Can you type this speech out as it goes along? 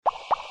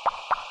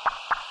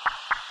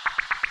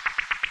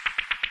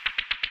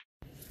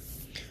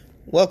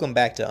Welcome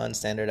back to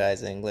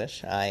Unstandardized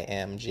English. I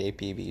am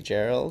JPV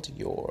Gerald,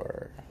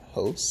 your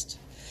host,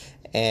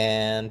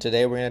 and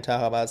today we're going to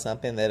talk about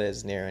something that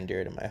is near and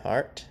dear to my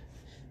heart.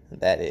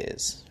 That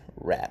is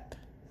rap.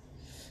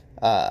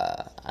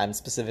 I'm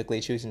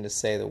specifically choosing to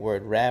say the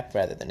word rap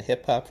rather than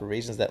hip-hop for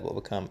reasons that will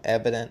become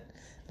evident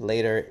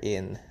later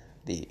in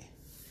the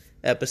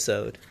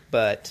episode.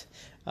 But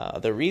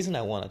the reason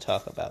I want to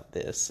talk about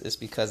this is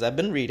because I've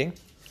been reading,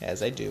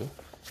 as I do,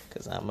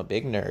 because I'm a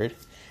big nerd.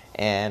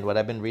 And what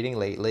I've been reading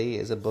lately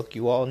is a book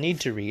you all need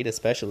to read,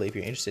 especially if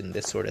you're interested in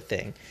this sort of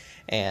thing.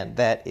 And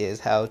that is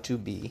How to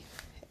Be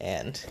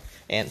an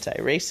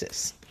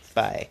Anti-Racist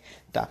by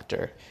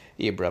Dr.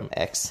 Ibram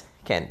X.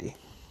 Kendi.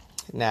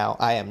 Now,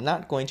 I am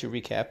not going to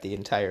recap the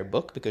entire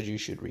book because you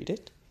should read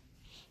it.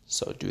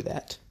 So do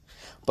that.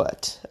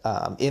 But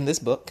in this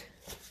book,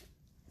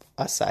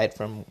 aside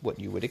from what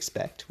you would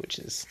expect, which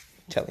is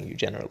telling you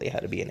generally how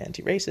to be an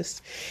anti-racist,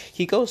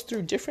 he goes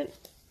through different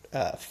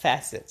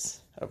facets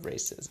of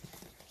racism.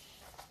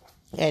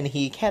 And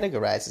he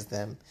categorizes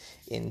them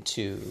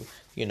into,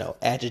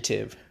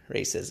 adjective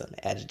racism.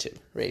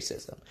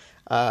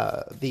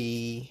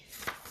 The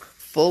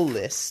full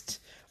list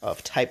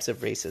of types of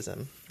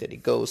racism that he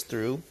goes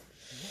through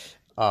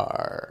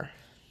are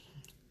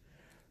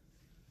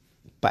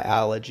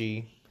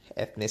biology,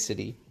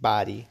 ethnicity,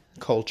 body,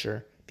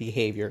 culture,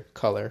 behavior,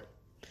 color.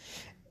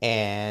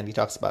 And he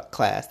talks about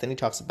class. Then he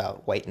talks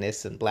about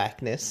whiteness and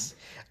blackness.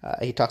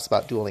 He talks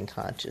about dueling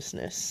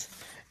consciousness.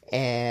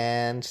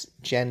 And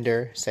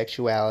gender,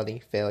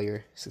 sexuality,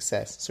 failure,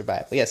 success,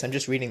 survival. Yes, I'm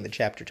just reading the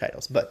chapter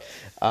titles. But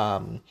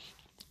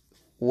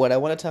what I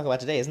want to talk about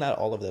today is not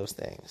all of those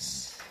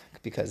things,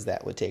 because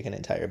that would take an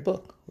entire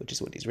book, which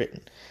is what he's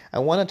written. I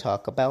want to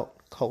talk about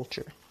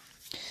culture.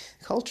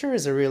 Culture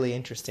is a really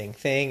interesting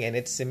thing, and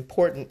it's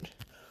important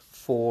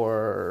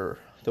for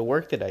the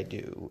work that I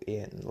do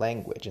in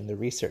language and the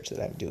research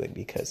that I'm doing,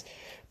 because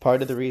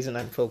part of the reason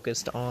I'm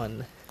focused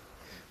on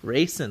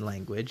race and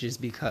language is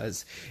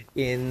because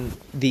in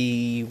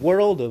the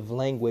world of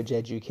language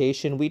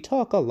education, we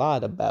talk a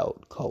lot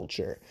about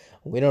culture.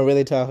 We don't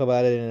really talk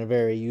about it in a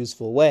very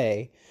useful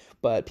way,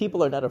 but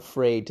people are not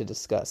afraid to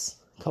discuss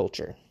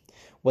culture.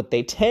 What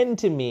they tend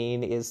to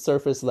mean is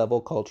surface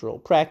level cultural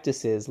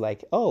practices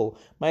like, oh,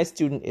 my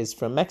student is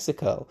from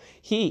Mexico.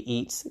 He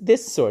eats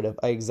this sort of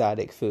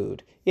exotic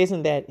food.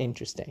 Isn't that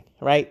interesting,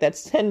 right?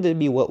 That's tend to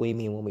be what we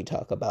mean when we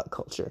talk about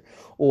culture.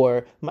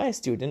 Or my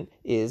student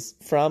is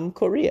from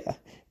Korea.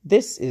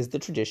 This is the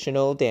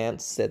traditional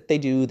dance that they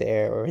do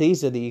there, or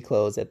these are the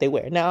clothes that they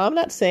wear. Now, I'm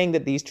not saying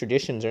that these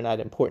traditions are not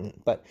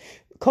important, but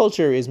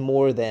culture is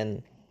more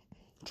than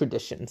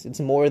traditions. It's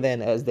more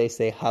than, as they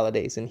say,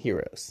 holidays and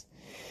heroes.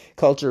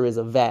 Culture is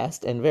a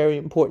vast and very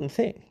important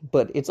thing,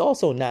 but it's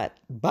also not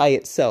by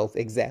itself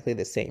exactly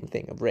the same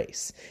thing of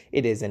race.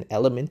 It is an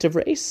element of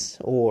race,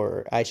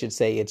 or I should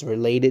say it's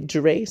related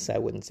to race. I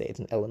wouldn't say it's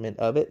an element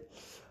of it,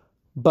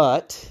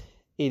 but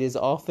it is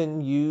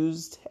often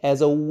used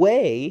as a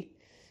way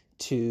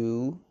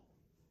to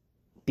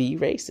be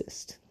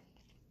racist.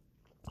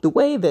 The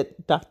way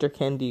that Dr.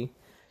 Kendi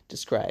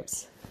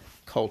describes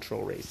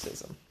cultural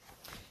racism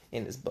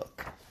in his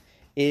book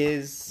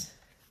is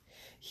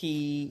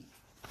he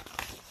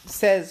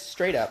says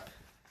straight up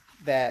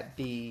that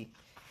the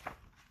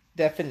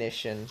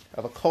definition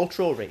of a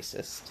cultural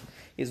racist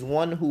is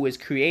one who is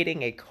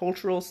creating a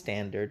cultural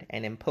standard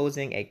and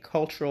imposing a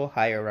cultural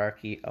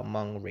hierarchy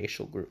among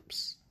racial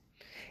groups.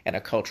 And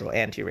a cultural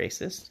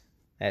anti-racist,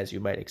 as you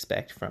might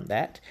expect from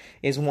that,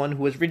 is one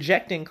who is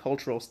rejecting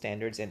cultural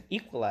standards and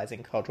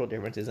equalizing cultural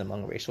differences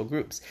among racial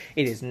groups.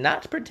 It is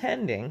not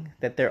pretending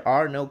that there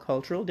are no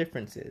cultural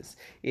differences.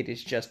 It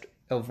is just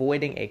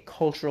avoiding a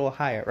cultural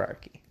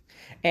hierarchy.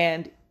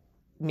 And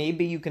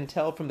maybe you can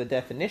tell from the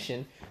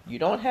definition, you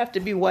don't have to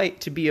be white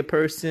to be a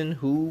person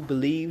who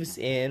believes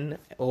in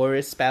or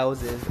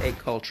espouses a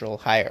cultural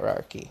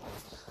hierarchy.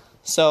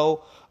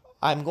 So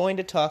I'm going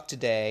to talk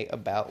today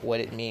about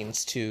what it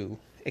means to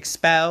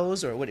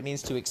espouse or what it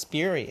means to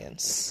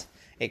experience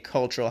a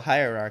cultural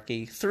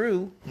hierarchy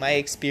through my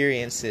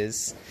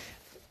experiences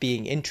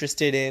being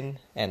interested in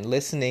and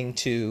listening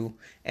to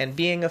and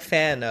being a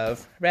fan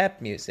of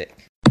rap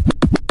music.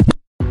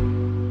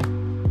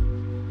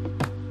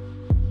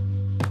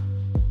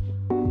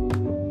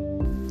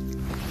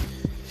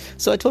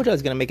 So I told you I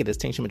was going to make a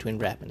distinction between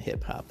rap and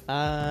hip-hop.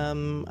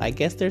 I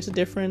guess there's a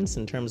difference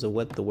in terms of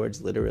what the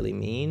words literally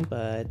mean,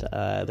 but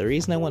the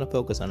reason I want to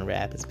focus on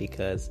rap is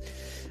because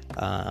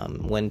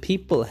when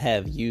people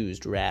have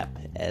used rap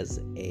as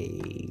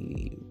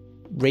a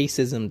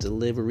racism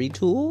delivery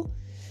tool,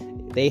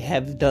 they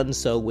have done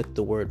so with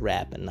the word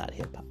rap and not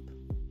hip-hop.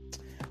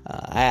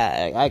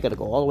 I got to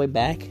go all the way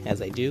back,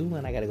 as I do,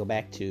 and I got to go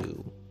back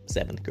to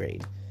 7th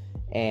grade.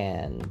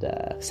 And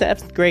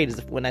 7th grade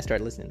is when I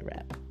started listening to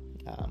rap.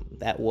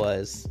 That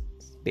was,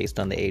 based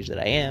on the age that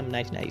I am,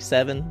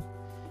 1997.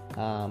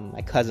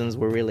 My cousins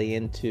were really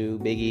into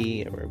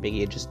Biggie, or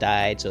Biggie had just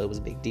died, so it was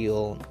a big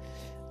deal.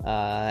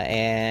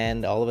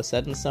 And all of a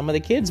sudden, some of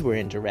the kids were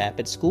into rap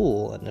at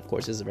school, and of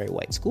course, this is a very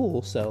white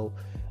school, so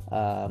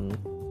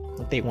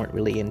they weren't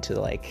really into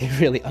like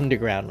really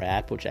underground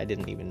rap, which I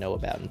didn't even know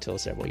about until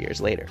several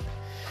years later.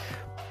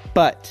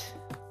 But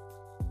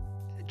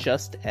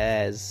just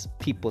as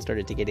people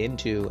started to get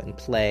into and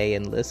play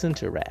and listen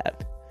to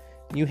rap,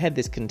 you had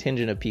this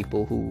contingent of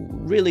people who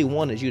really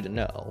wanted you to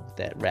know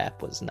that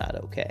rap was not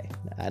okay.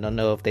 I don't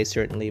know if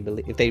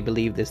they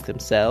believe this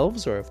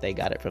themselves or if they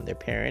got it from their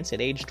parents.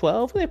 At age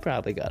 12, they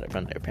probably got it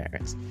from their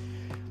parents.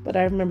 But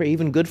I remember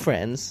even good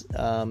friends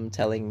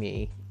telling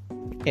me,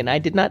 and I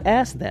did not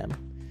ask them,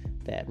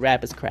 that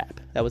rap is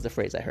crap. That was the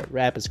phrase I heard.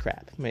 Rap is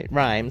crap. I mean, it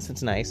rhymes.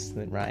 It's nice.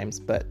 It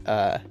rhymes. But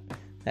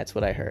that's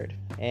what I heard.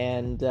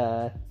 And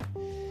I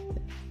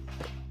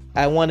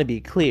want to be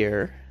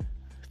clear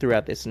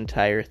throughout this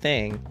entire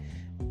thing.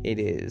 It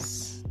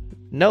is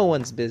no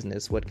one's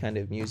business what kind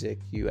of music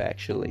you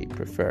actually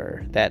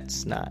prefer.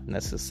 That's not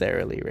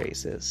necessarily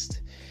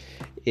racist.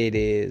 It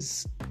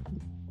is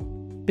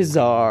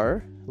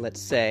bizarre,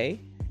 let's say,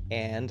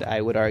 and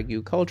I would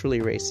argue culturally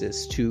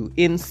racist to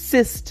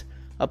insist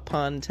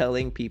upon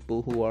telling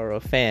people who are a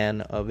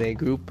fan of a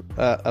group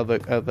of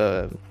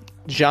a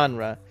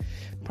genre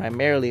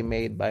primarily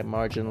made by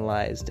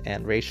marginalized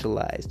and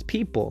racialized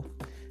people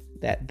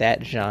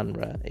that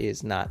genre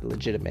is not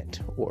legitimate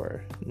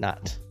or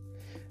not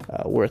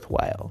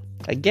worthwhile.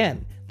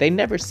 Again, they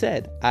never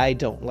said, I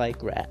don't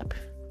like rap,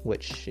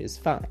 which is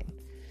fine.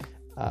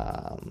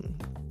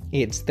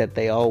 It's that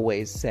they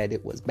always said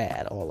it was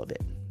bad, all of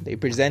it. They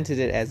presented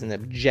it as an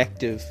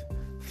objective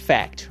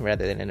fact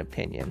rather than an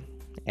opinion.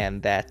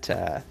 And that,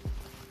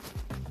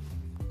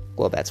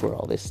 that's where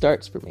all this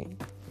starts for me.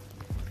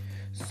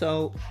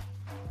 So,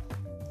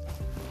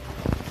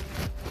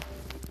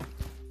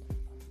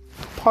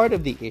 part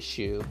of the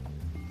issue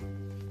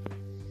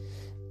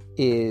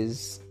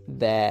is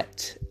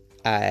that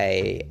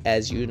I,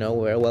 as you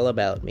know very well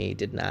about me,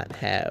 did not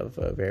have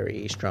a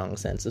very strong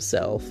sense of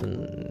self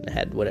and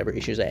had whatever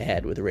issues I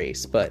had with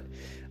race. But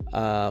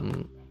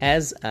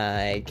as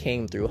I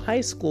came through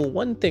high school,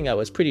 one thing I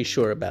was pretty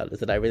sure about is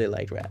that I really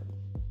liked rap.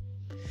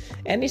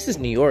 And this is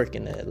New York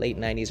in the late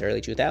 90s,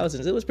 early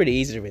 2000s. It was pretty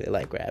easy to really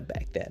like rap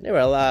back then. There were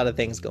a lot of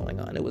things going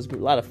on. It was a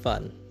lot of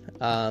fun.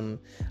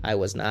 I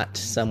was not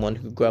someone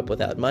who grew up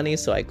without money,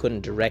 so I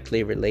couldn't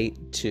directly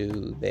relate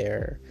to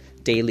their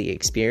daily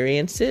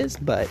experiences,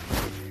 but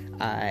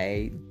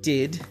I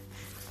did,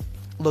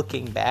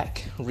 looking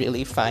back,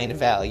 really find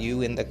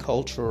value in the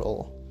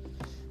cultural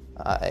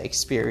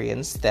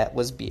experience that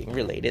was being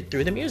related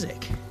through the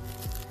music.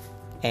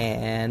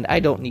 And I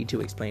don't need to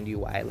explain to you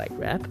why I like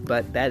rap,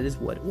 but that is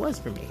what it was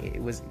for me.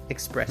 It was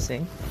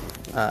expressing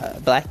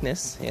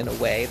blackness in a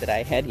way that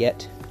I had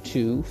yet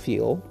to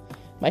feel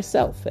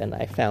myself, and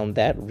I found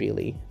that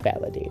really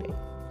validating.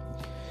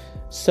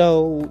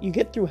 So you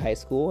get through high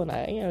school,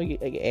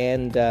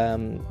 and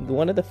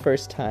one of the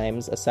first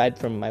times, aside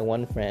from my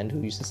one friend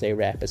who used to say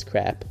rap is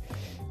crap,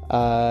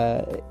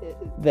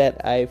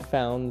 that I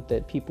found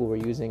that people were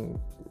using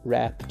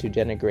rap to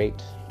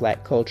denigrate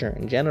black culture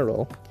in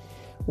general,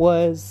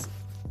 was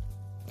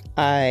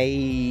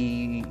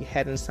I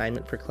had an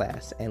assignment for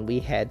class, and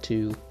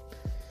it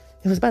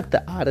was about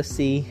the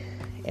Odyssey,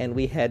 and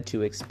we had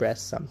to express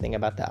something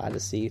about the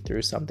Odyssey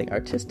through something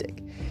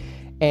artistic.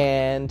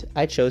 And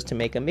I chose to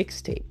make a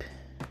mixtape.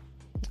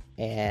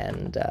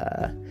 And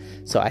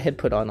so I had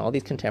put on all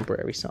these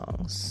contemporary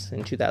songs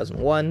in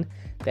 2001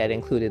 that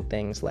included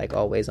things like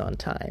Always on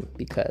Time,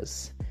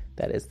 because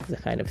that is the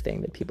kind of thing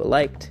that people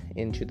liked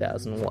in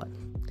 2001.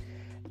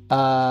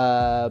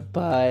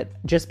 But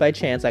just by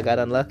chance, I got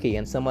unlucky,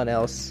 and someone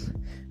else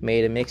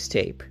made a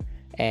mixtape,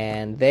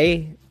 and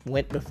they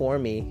went before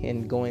me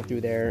in going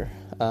through their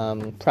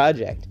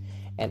project,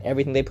 and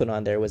everything they put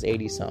on there was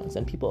 80s songs,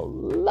 and people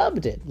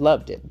loved it,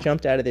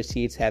 jumped out of their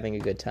seats having a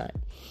good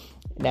time.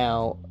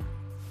 Now,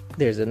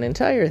 there's an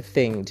entire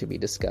thing to be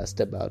discussed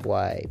about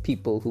why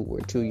people who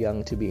were too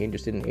young to be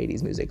interested in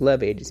 80s music love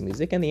 80s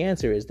music, and the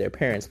answer is their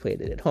parents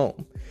played it at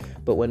home.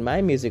 But when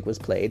my music was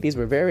played, these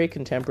were very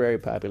contemporary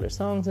popular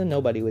songs, and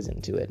nobody was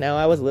into it. Now,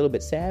 I was a little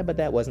bit sad, but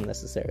that wasn't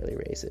necessarily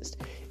racist.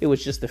 It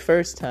was just the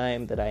first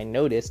time that I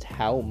noticed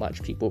how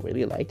much people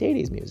really liked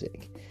 80s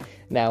music.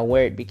 Now,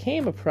 where it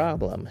became a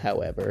problem,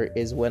 however,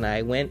 is when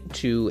I went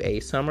to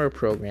a summer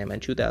program in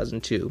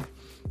 2002,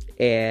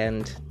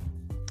 and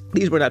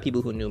these were not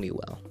people who knew me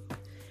well.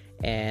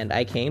 And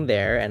I came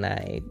there, and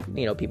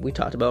we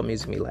talked about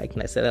music we liked,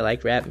 and I said I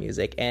liked rap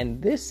music.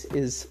 And this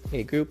is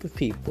a group of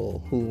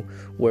people who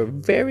were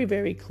very,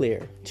 very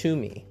clear to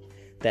me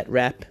that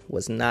rap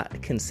was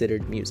not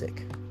considered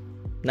music.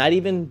 Not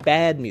even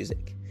bad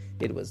music.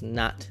 It was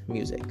not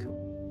music.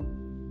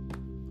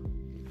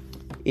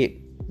 It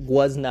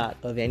was not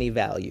of any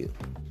value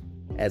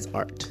as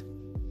art.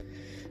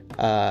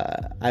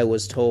 I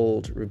was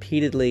told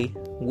repeatedly,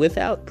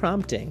 without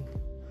prompting,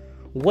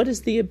 what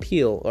is the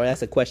appeal? Or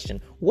ask a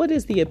question, what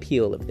is the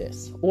appeal of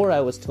this? Or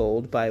I was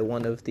told by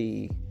one of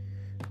the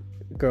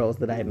girls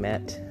that I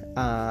met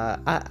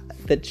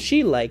that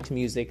she liked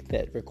music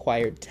that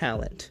required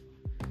talent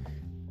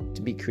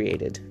to be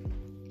created.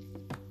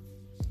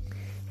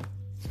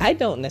 I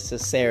don't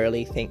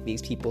necessarily think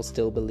these people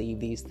still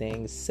believe these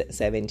things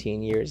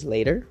 17 years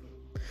later.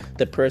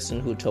 The person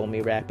who told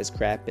me rap is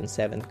crap in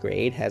 7th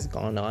grade has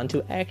gone on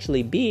to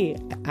actually be,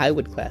 I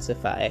would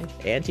classify,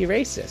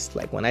 anti-racist.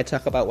 Like when I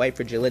talk about white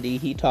fragility,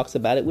 he talks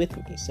about it with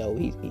me. So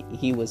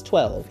he was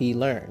 12, he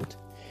learned.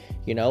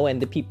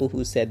 And the people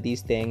who said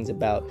these things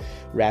about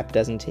rap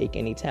doesn't take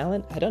any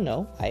talent, I don't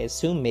know. I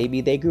assume maybe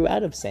they grew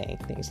out of saying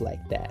things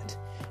like that.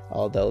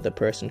 Although the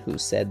person who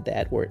said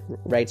that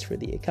writes for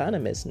The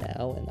Economist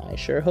now, and I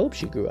sure hope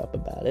she grew up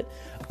about it.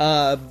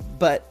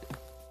 But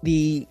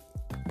the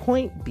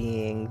point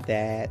being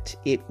that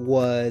it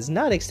was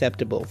not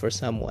acceptable for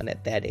someone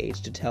at that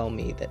age to tell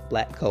me that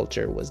black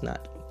culture was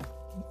not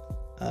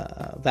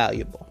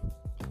valuable.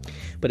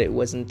 But it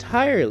was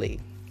entirely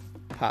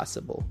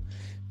possible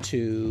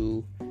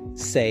to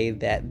say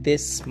that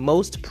this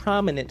most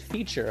prominent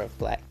feature of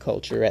black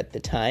culture at the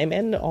time,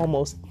 and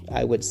almost,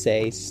 I would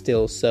say,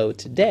 still so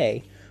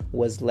today,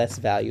 was less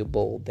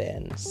valuable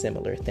than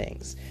similar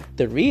things.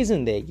 The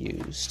reason they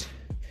used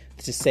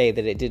to say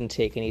that it didn't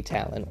take any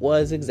talent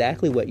was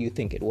exactly what you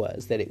think it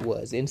was, that it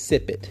was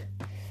insipid,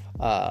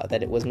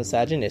 that it was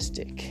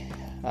misogynistic.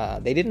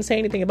 They didn't say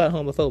anything about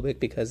homophobic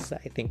because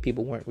I think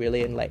people weren't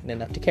really enlightened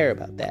enough to care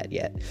about that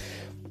yet.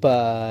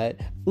 But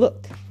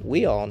look,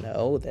 we all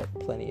know that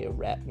plenty of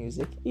rap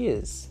music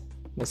is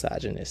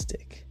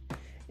misogynistic,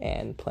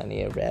 and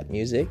plenty of rap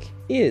music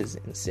is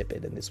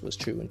insipid, and this was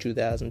true in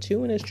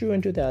 2002 and it's true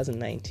in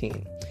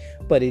 2019.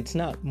 But it's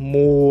not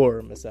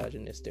more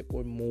misogynistic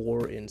or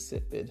more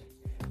insipid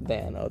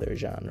than other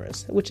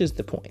genres, which is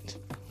the point.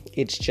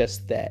 It's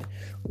just that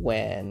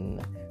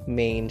when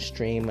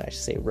mainstream, I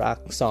should say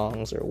rock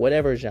songs or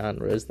whatever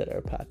genres that are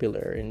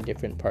popular in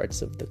different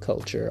parts of the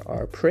culture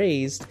are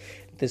praised,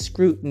 the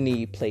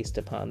scrutiny placed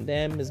upon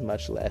them is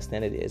much less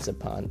than it is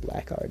upon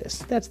black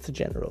artists. That's the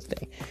general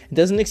thing. It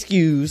doesn't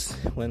excuse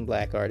when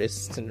black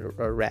artists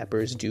or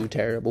rappers do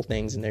terrible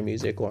things in their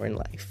music or in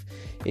life.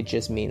 It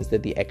just means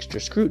that the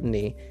extra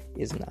scrutiny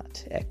is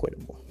not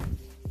equitable.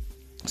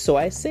 So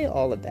I say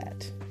all of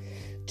that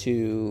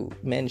to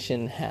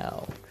mention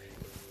how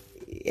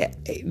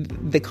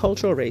the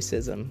cultural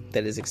racism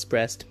that is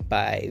expressed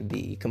by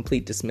the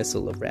complete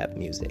dismissal of rap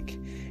music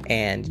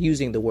and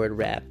using the word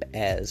rap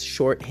as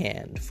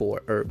shorthand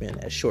for urban,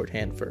 as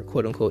shorthand for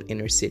quote-unquote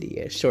inner city,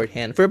 as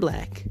shorthand for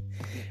black,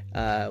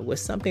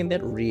 was something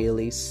that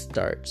really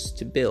starts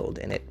to build,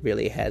 and it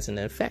really has an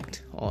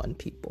effect on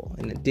people,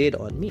 and it did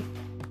on me.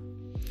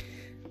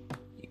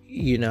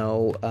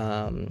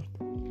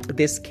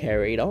 This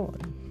carried on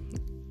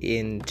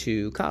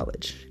into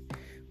college,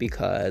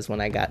 because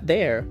when I got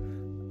there,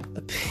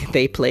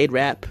 they played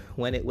rap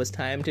when it was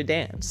time to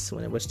dance,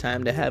 when it was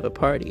time to have a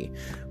party.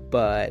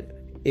 But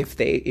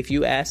if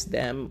you asked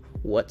them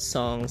what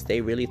songs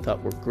they really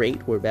thought were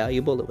great, were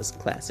valuable, it was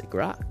classic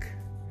rock.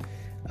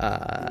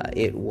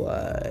 It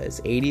was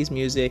 80s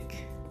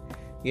music,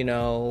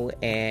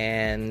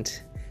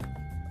 and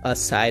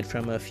aside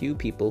from a few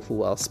people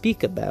who I'll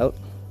speak about,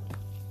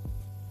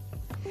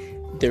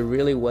 there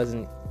really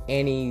wasn't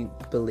any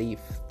belief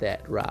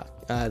that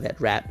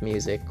rap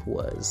music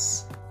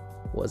was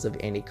of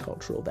any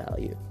cultural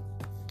value.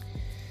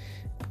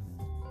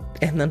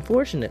 And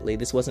unfortunately,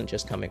 this wasn't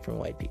just coming from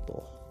white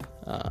people,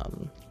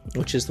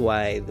 which is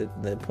why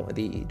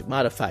the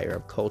modifier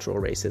of cultural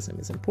racism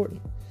is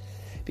important,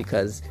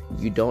 because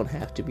you don't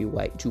have to be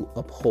white to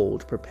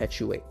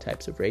perpetuate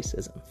types of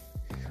racism.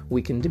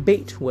 We can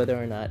debate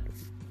whether or not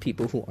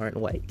people who aren't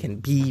white can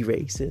be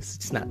racist.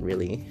 It's not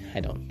really, I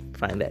don't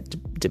find that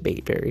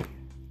debate very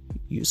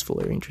useful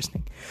or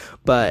interesting.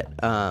 But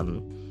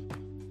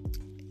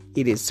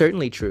it is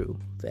certainly true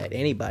that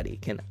anybody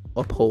can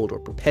uphold or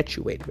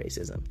perpetuate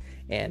racism.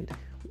 And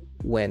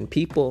when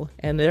people,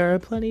 and there are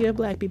plenty of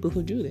black people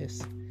who do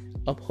this,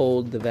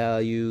 uphold the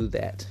value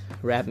that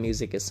rap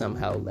music is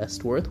somehow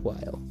less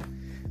worthwhile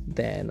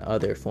than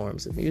other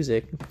forms of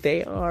music,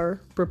 they are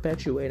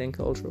perpetuating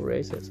cultural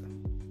racism.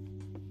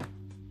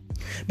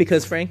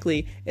 Because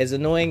frankly, as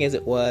annoying as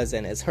it was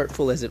and as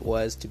hurtful as it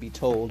was to be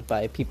told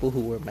by people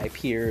who were my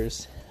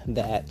peers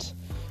that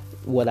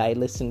what I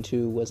listened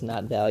to was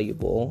not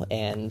valuable,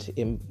 and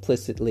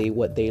implicitly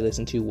what they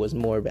listened to was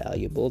more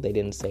valuable. They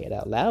didn't say it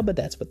out loud, but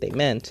that's what they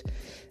meant.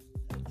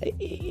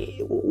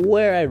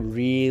 Where I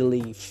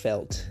really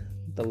felt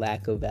the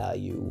lack of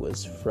value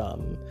was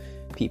from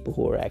people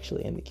who were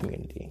actually in the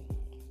community.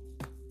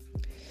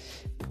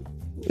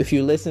 If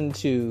you listen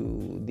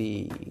to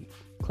the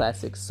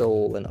classic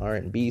soul and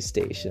R&B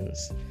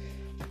stations,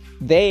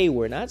 they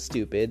were not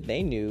stupid.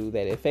 They knew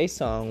that if a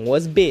song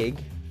was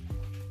big,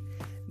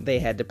 they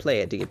had to play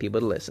it to get people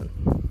to listen.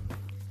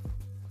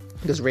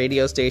 Because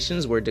radio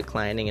stations were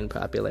declining in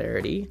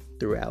popularity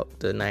throughout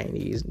the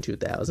 90s and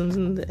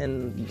 2000s,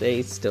 and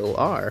they still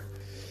are.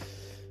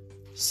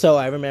 So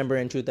I remember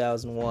in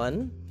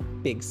 2001,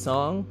 big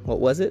song,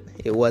 what was it?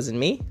 It Wasn't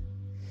Me.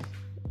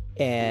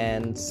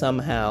 And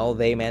somehow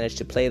they managed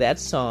to play that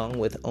song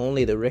with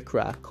only the Rick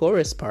Rock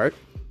chorus part,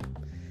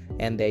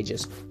 and they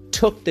just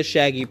took the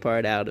Shaggy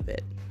part out of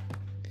it.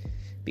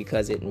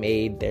 because it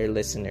made their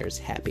listeners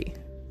happy.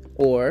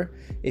 Or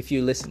if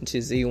you listen to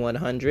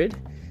Z100,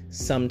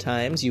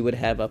 sometimes you would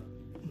have a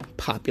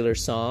popular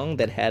song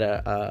that had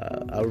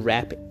a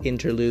rap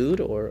interlude,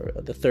 or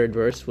the third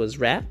verse was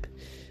rap.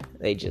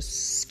 They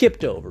just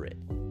skipped over it.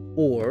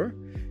 Or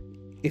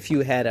if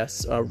you had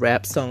a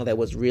rap song that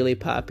was really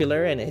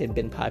popular and it had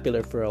been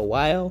popular for a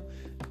while,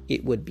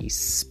 it would be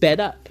sped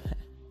up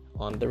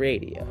on the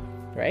radio,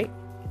 right?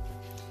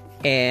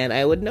 And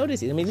I would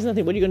notice it. I mean, there's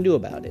nothing, what are you going to do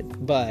about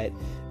it? But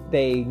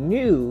they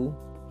knew,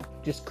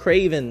 just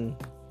craven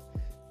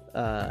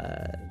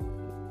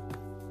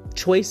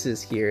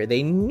choices here,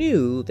 they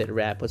knew that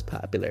rap was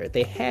popular.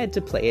 They had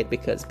to play it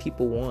because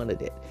people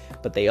wanted it.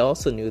 But they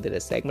also knew that a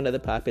segment of the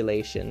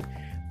population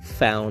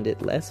found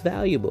it less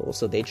valuable,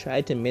 so they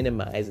tried to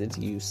minimize its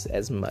use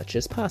as much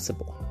as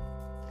possible.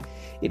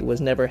 It was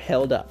never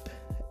held up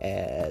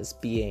as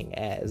being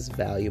as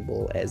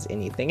valuable as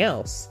anything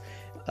else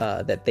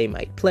that they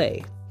might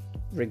play,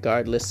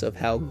 regardless of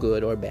how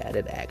good or bad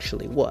it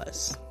actually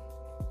was.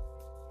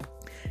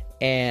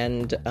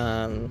 And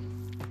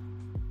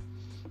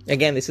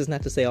again, this is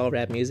not to say all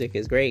rap music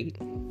is great.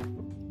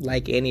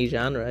 Like any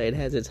genre, it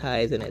has its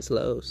highs and its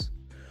lows.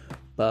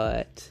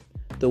 But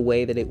the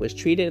way that it was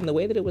treated and the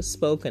way that it was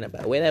spoken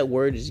about, the way that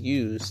word is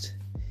used,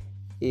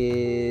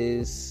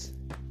 is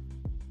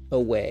a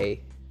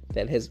way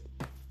that has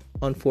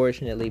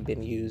unfortunately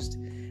been used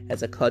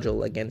as a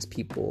cudgel against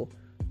people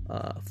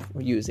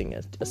using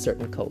a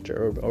certain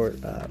culture or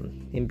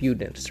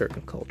imbued in a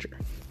certain culture.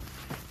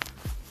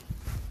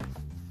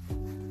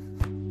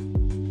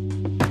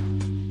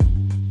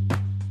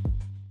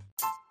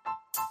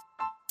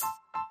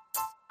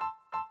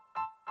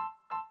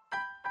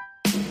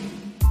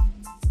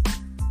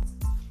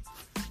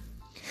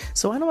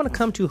 So I don't want to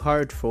come too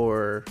hard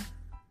for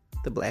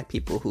the black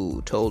people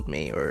who told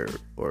me or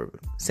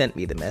sent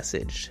me the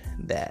message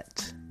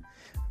that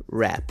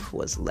rap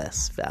was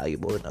less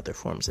valuable than other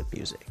forms of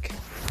music.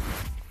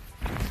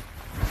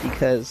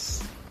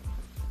 Because,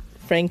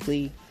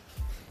 frankly,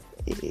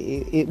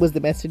 it was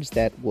the message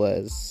that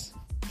was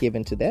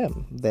given to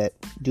them, that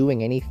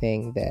doing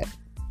anything that,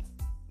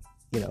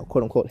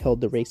 quote unquote,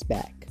 held the race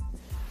back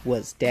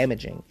was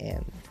damaging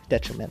and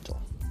detrimental.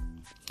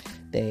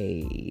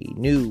 They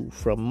knew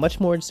from much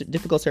more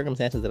difficult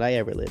circumstances that I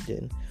ever lived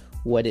in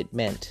what it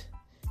meant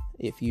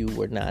if you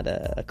were not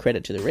a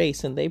credit to the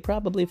race, and they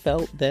probably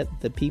felt that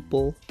the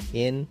people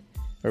in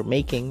or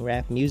making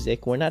rap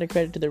music were not a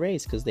credit to the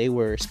race because they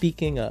were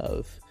speaking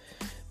of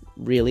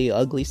really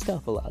ugly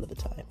stuff a lot of the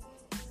time.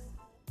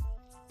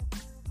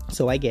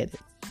 So I get it.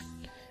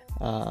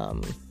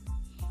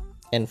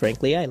 And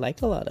frankly, I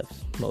liked a lot of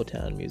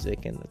Motown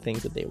music and the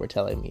things that they were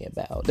telling me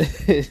about.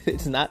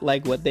 It's not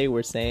like what they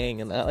were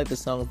saying, and not like the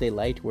songs they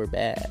liked were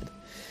bad.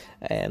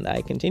 And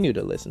I continue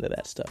to listen to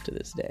that stuff to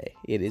this day.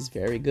 It is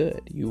very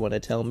good. You want to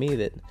tell me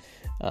that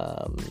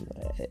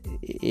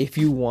if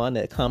you want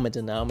a common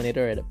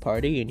denominator at a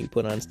party and you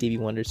put on Stevie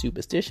Wonder's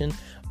Superstition,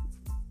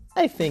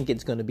 I think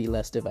it's going to be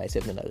less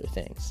divisive than other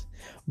things.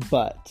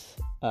 But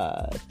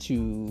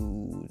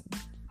to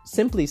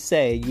simply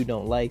say you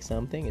don't like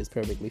something is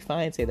perfectly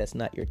fine. Say that's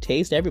not your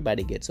taste.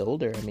 Everybody gets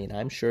older. I mean,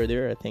 I'm sure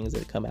there are things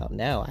that come out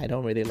now. I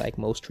don't really like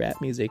most trap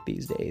music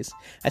these days.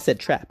 I said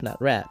trap,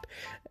 not rap.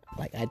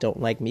 Like, I don't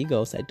like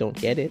Migos. I don't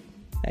get it.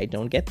 I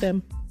don't get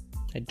them.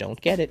 I don't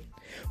get it.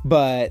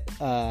 But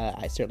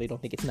I certainly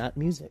don't think it's not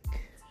music.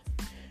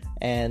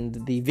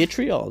 And the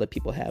vitriol that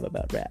people have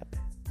about rap.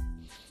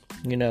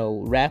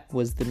 Rap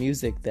was the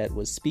music that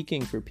was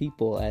speaking for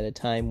people at a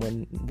time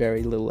when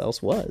very little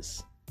else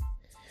was.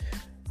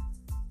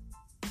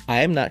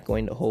 I am not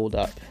going to hold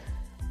up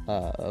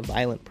a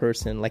violent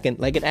person, like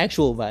an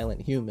actual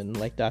violent human,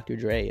 like Dr.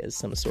 Dre, as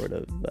some sort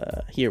of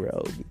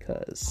hero,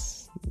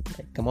 because,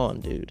 come on,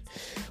 dude.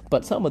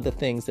 But some of the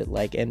things that,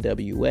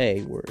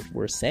 NWA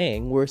were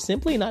saying were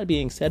simply not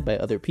being said by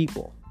other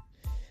people.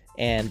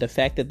 And the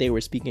fact that they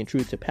were speaking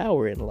truth to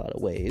power in a lot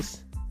of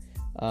ways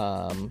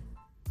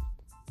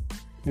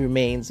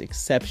remains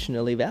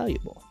exceptionally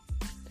valuable.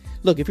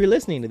 Look, if you're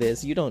listening to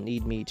this, you don't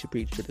need me to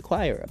preach to the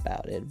choir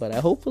about it, but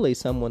hopefully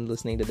someone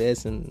listening to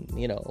this and,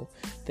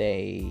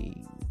 they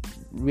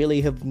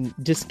really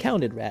have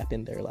discounted rap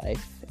in their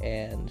life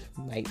and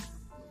might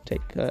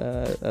take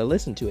a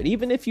listen to it.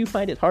 Even if you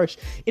find it harsh,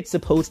 it's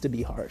supposed to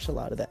be harsh, a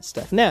lot of that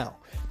stuff. Now,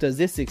 does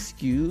this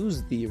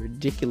excuse the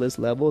ridiculous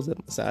levels of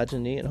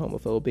misogyny and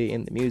homophobia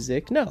in the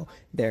music? No,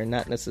 they're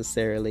not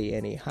necessarily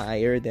any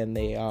higher than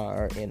they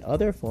are in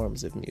other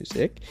forms of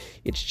music.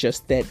 It's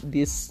just that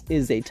this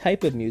is a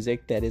type of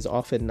music that is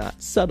often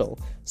not subtle,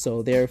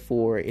 so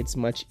therefore it's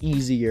much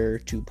easier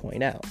to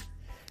point out.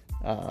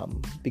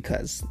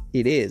 Because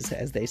it is,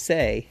 as they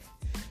say,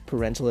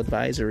 parental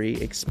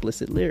advisory,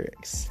 explicit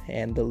lyrics.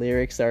 And the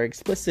lyrics are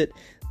explicit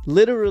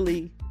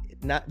literally,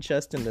 not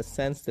just in the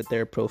sense that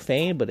they're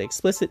profane, but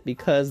explicit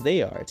because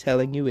they are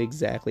telling you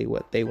exactly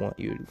what they want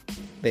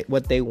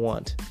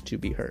to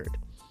be heard.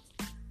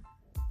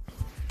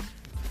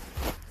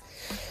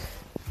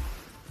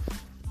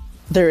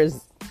 There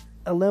is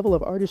a level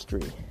of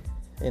artistry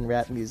in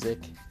rap music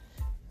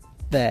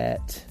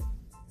that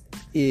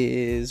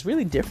is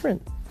really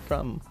different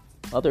from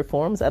other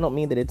forms. I don't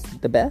mean that it's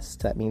the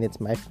best. I mean, it's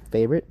my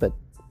favorite, but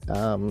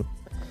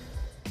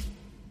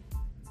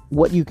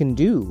what you can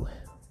do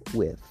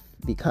with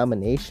the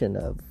combination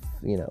of,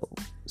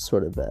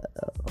 sort of a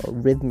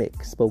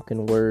rhythmic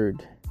spoken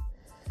word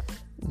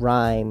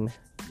rhyme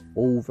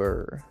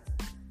over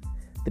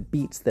the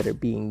beats that are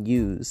being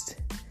used.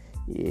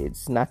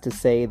 It's not to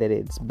say that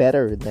it's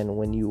better than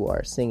when you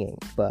are singing,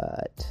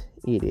 but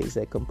it is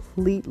a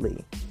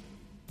completely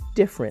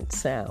different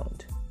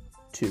sound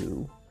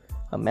to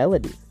a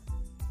melody.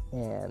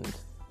 And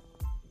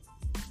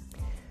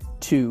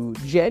to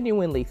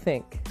genuinely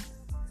think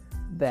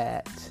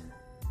that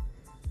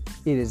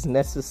it is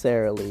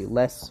necessarily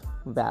less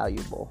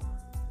valuable,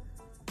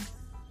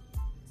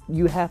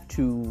 you have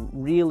to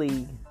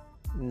really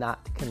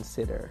not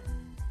consider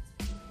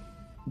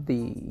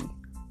the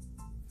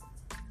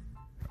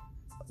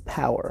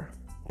power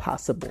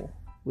possible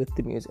with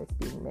the music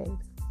being made.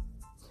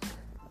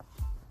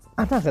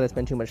 I'm not going to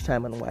spend too much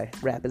time on why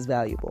rap is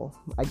valuable.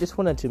 I just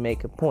wanted to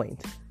make a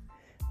point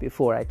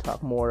before I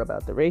talk more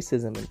about the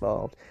racism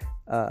involved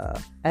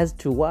as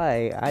to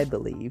why I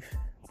believe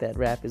that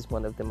rap is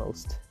one of the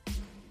most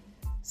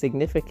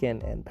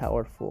significant and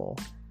powerful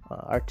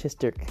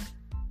artistic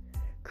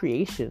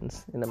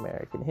creations in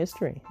American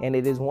history. And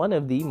it is one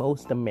of the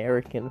most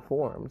American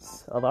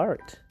forms of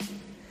art.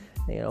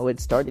 It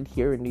started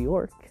here in New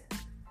York.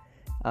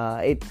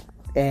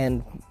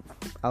 And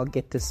I'll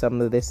get to some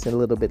of this a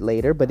little bit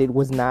later, but it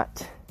was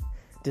not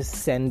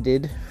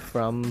descended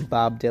from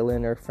Bob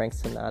Dylan or Frank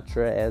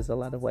Sinatra, as a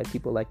lot of white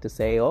people like to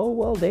say. Oh,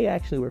 well, they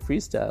actually were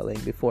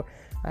freestyling before.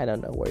 I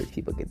don't know where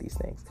people get these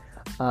things.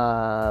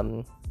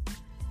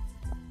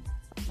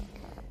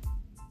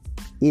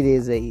 It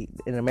is an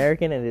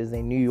American, and it is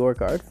a New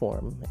York art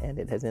form, and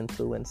it has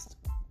influenced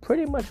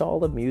pretty much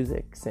all of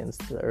music since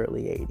the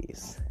early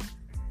 80s.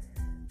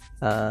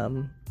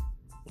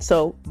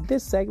 So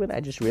this segment, I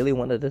just really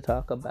wanted to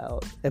talk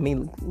about,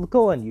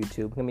 go on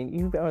YouTube.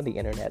 You're on the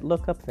internet,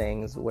 look up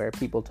things where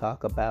people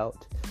talk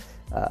about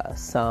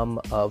some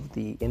of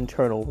the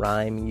internal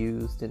rhyme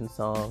used in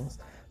songs,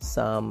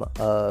 some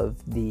of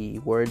the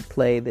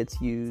wordplay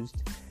that's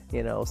used,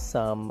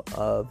 some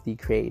of the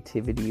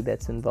creativity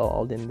that's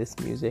involved in this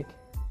music.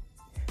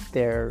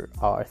 There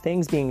are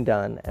things being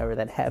done, or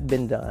that have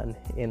been done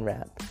in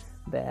rap,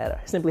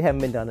 that simply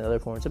haven't been done in other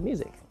forms of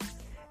music.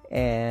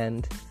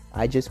 And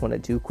I just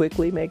wanted to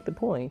quickly make the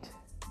point: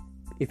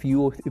 if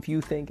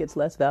you think it's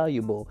less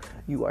valuable,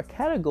 you are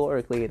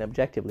categorically and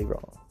objectively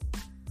wrong.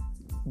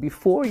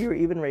 Before you're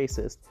even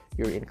racist,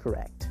 you're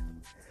incorrect.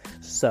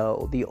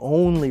 So the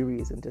only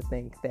reason to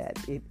think that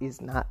it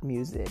is not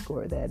music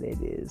or that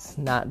it is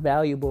not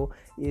valuable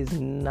is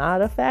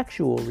not a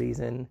factual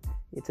reason,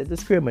 it's a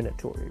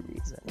discriminatory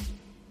reason.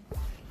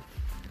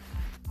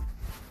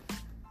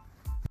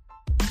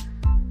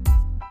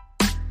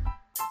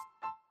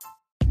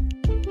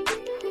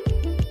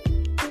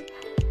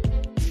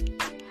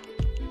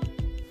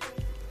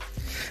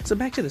 So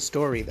back to the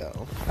story,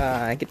 though.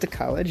 I get to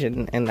college,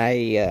 and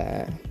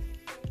I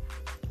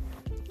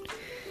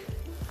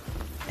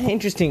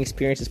interesting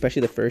experience, especially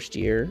the first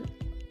year.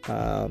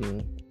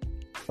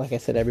 Like I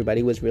said,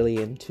 everybody was really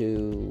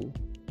into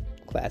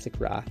classic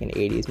rock and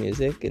 80s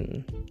music,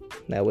 and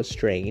that was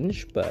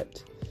strange.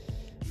 But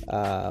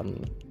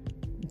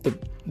the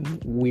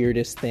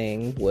weirdest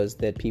thing was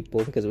that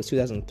people, because it was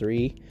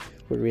 2003,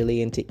 were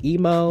really into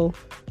emo.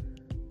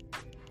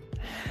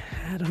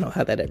 I don't know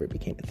how that ever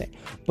became a thing,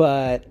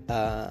 but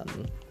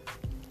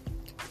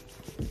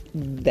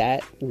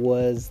that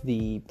was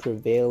the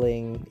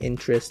prevailing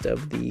interest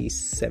of the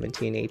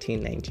 17,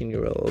 18,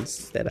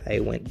 19-year-olds that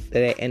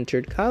I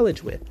entered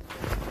college with.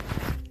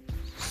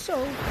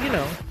 So,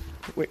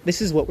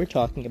 this is what we're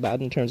talking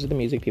about in terms of the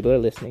music people are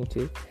listening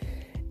to.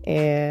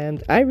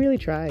 And I really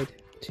tried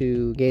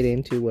to get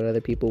into what other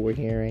people were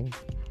hearing.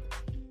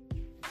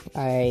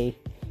 I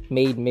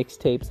made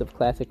mixtapes of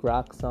classic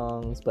rock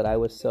songs, but I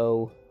was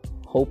so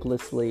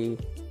hopelessly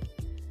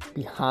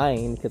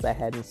behind because I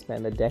hadn't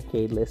spent a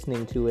decade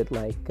listening to it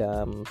like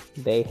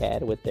they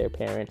had with their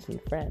parents and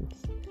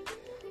friends.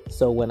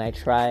 So when I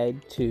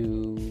tried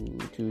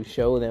to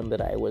show them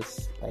that I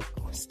was like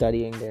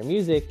studying their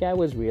music, I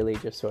was really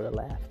just sort of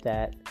laughed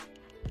at.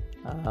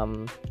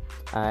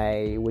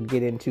 I would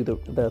get into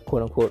the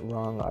quote-unquote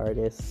wrong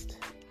artist,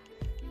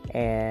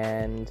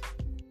 and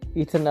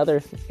it's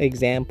another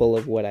example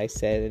of what I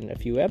said in a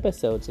few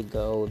episodes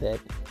ago, that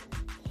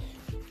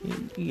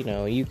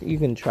you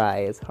can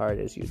try as hard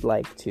as you'd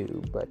like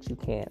to, but you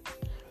can't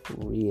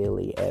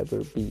really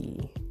ever be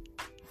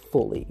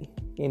fully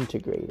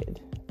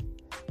integrated.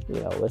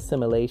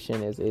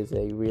 Assimilation is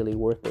a really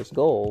worthless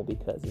goal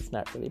because it's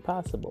not really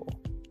possible.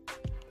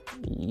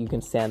 You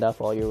can sand off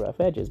all your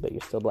rough edges, but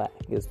you're still black,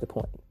 is the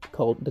point.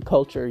 The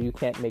culture, you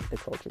can't make the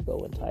culture go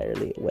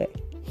entirely away.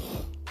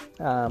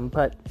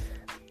 But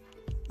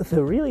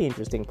the really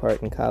interesting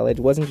part in college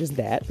wasn't just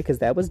that, because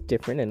that was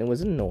different and it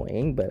was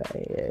annoying, but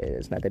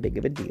it's not that big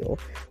of a deal.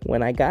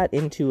 When I got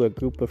into a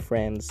group of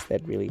friends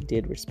that really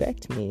did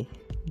respect me,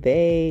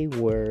 They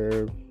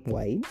were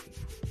white,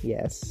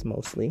 yes,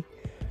 mostly,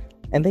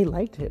 and they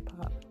liked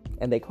hip-hop,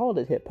 and they called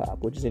it hip-hop,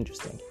 which is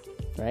interesting,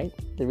 right?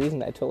 The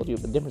reason I told you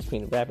the difference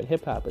between rap and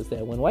hip-hop is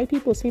that when white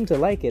people seem to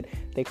like it,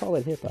 they call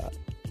it hip-hop.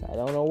 I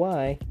don't know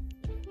why,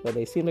 but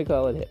they seem to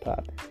call it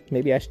hip-hop.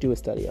 Maybe I should do a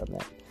study on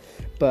that.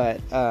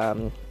 But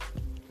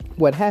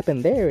what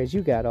happened there is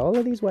you got all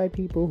of these white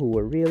people who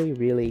were really,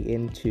 really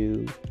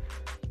into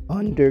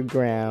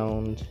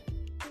underground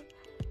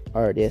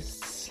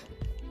artists,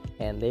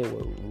 and they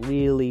were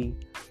really,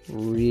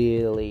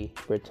 really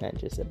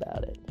pretentious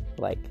about it.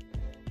 Like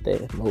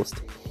the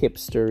most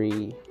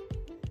hipstery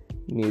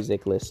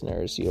music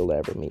listeners you'll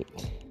ever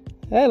meet.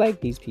 I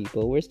like these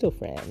people. We're still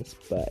friends,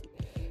 but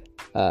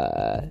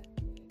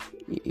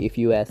if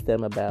you ask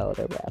them about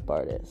a rap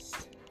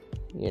artist,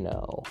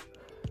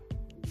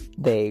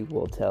 they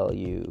will tell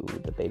you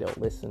that they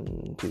don't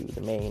listen to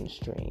the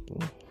mainstream,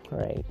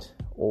 right?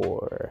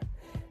 Or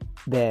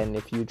then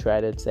if you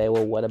try to say,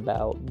 well, what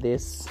about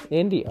this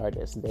indie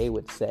artist? They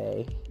would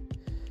say,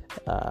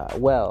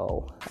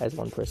 well, as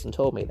one person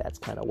told me, that's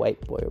kind of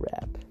white boy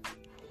rap.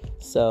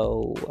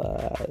 So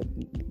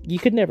you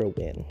could never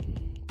win.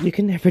 You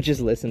can never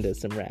just listen to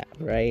some rap,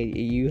 right?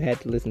 You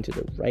had to listen to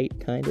the right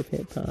kind of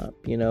hip-hop,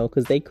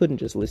 because they couldn't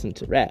just listen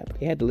to rap.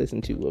 They had to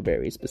listen to a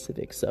very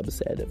specific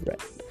subset of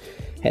rap.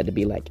 It had to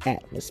be like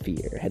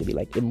Atmosphere. It had to be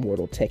like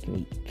Immortal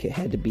Technique. It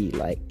had to be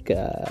like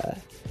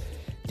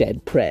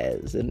Dead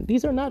Prez. And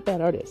these are not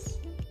bad artists,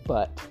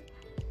 but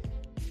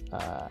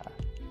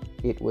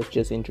it was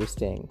just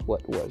interesting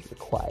what was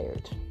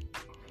required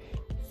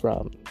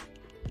from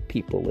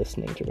people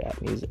listening to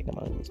rap music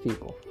among these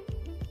people.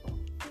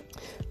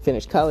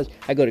 Finished college,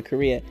 I go to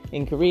Korea.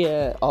 In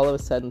Korea, all of a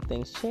sudden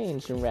things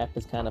changed and rap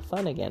is kind of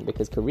fun again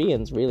because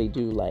Koreans really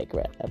do like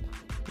rap.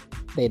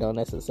 They don't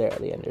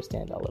necessarily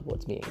understand all of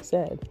what's being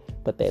said,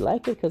 but they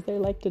like it because they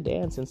like to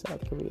dance in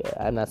South Korea.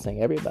 I'm not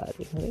saying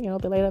everybody. They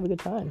like to have a good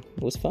time.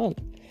 It was fun.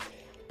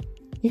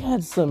 You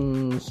had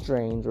some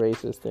strange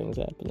racist things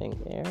happening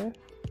there.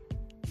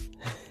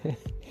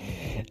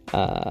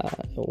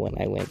 When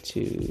I went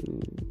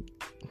to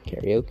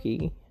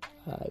karaoke,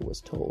 I was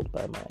told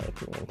by my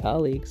Korean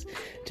colleagues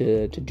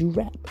to do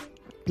rap,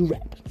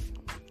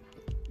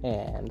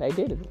 and I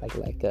did it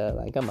like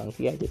a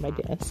monkey. I did my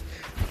dance,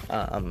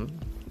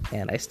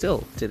 and I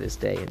still to this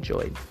day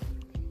enjoyed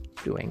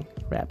doing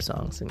rap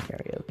songs in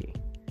karaoke.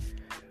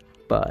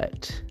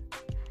 But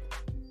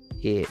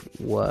it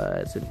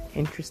was an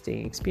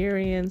interesting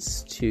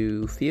experience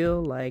to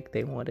feel like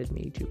they wanted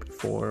me to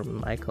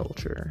perform my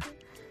culture.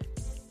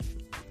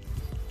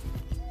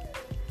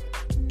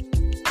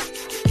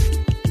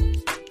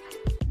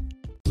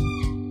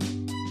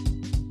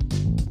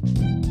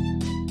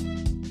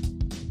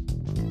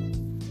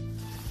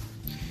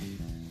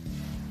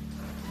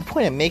 The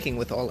point I'm making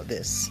with all of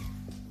this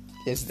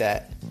is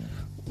that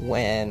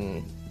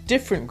when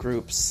different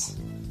groups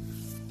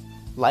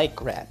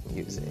like rap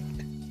music,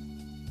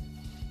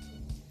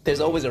 there's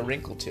always a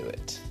wrinkle to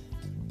it.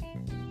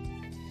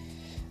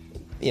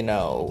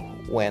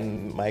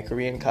 When my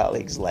Korean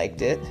colleagues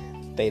liked it,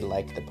 they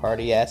liked the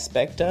party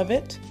aspect of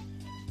it,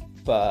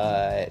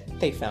 but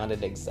they found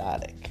it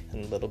exotic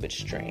and a little bit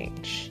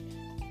strange.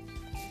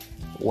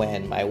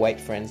 When my white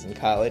friends in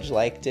college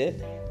liked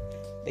it,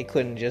 they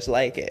couldn't just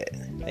like it.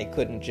 They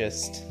couldn't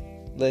just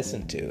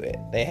listen to it.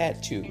 They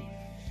had to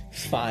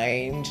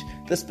find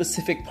the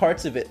specific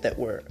parts of it that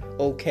were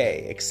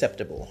okay,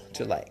 acceptable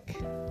to like.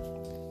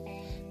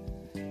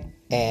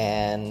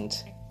 And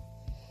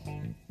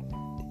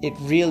it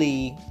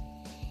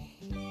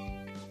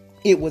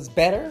was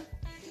better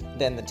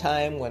than the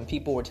time when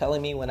people were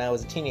telling me when I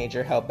was a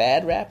teenager how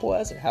bad rap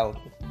was or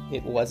how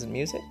it wasn't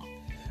music.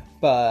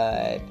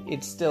 But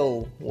it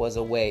still was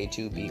a way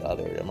to be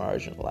othered or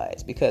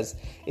marginalized. Because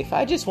if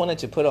I just wanted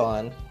to put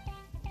on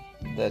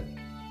the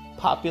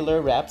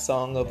popular rap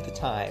song of the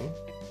time,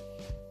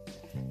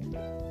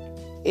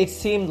 it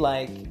seemed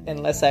like,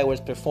 unless I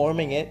was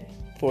performing it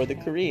for the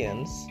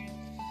Koreans,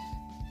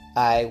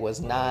 I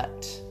was not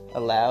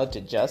allowed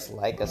to just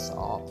like a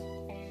song.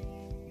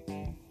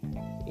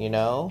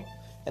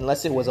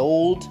 Unless it was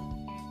old,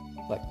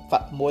 like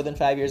more than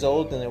 5 years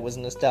old, then there was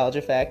a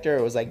nostalgia factor.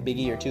 It was like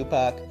Biggie or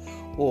Tupac,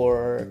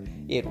 or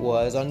it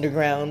was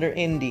underground or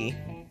indie.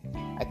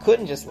 I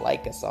couldn't just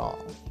like a song,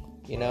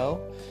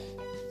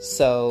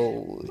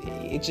 So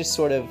it just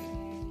sort of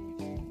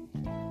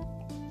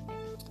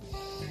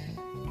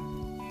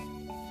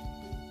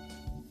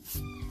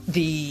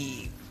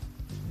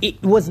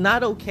it was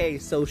not okay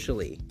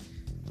socially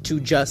to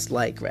just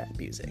like rap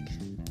music.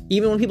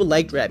 Even when people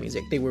liked rap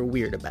music, they were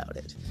weird about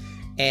it.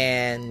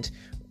 And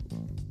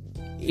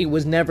it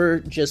was never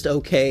just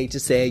okay to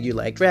say you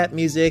liked rap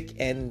music,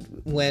 and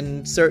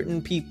when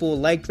certain people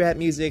liked rap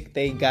music,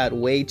 they got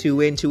way too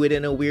into it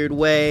in a weird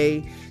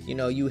way.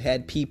 You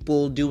had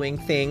people doing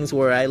things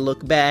where I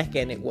look back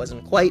and it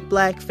wasn't quite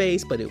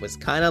blackface, but it was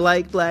kind of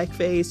like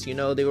blackface.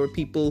 There were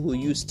people who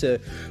used to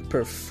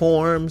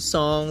perform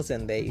songs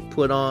and they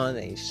put on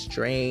a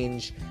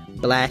strange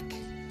black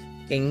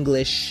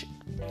English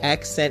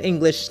accent,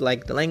 English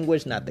like the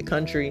language, not the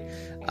country.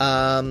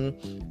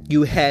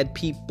 You had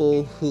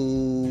people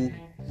who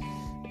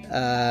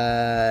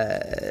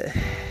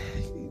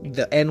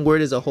the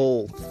N-word is a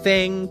whole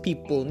thing.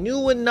 People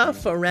knew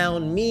enough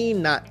around me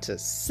not to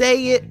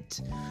say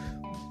it,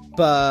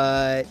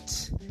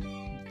 but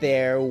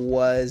there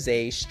was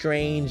a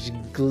strange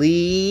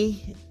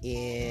glee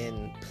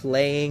in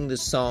playing the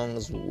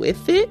songs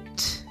with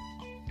it.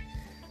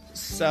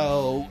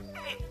 So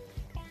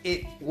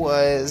it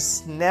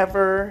was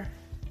never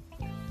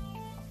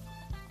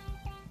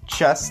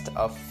just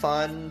a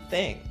fun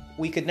thing.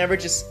 We could never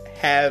just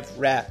have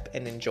rap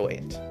and enjoy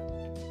it.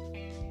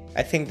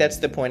 I think that's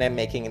the point I'm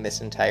making in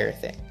this entire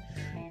thing.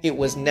 It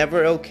was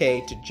never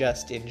okay to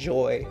just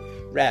enjoy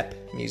rap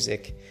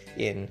music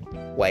in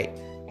white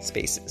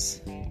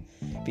spaces.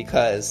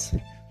 Because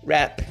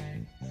rap,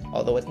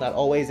 although it's not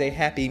always a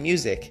happy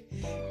music,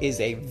 is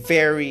a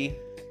very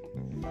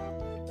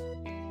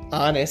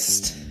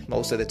honest,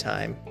 most of the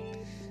time,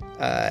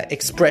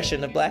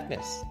 expression of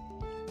blackness.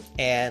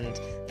 And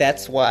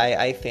that's why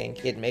I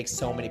think it makes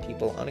so many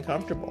people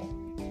uncomfortable.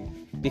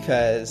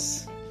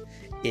 Because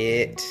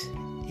it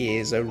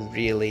is a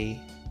really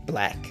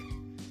black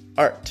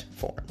art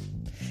form.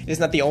 It's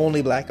not the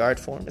only black art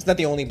form. It's not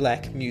the only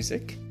black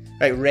music.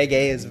 Right?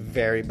 Reggae is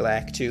very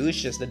black too.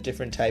 It's just a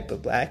different type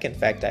of black. In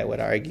fact, I would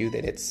argue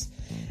that it's,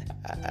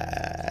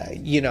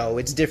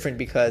 it's different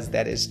because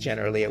that is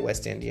generally a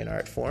West Indian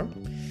art form.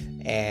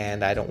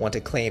 And I don't want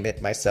to claim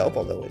it myself,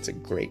 although it's a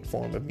great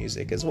form of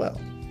music as well.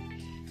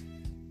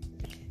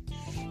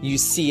 You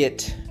see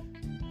it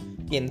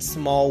in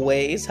small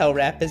ways, how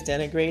rap is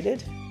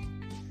denigrated.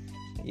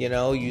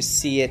 You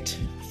see it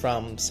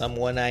from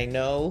someone I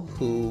know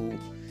who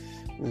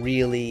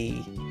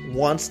really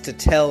wants to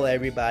tell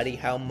everybody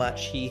how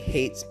much he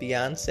hates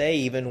Beyonce,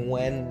 even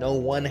when no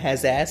one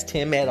has asked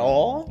him at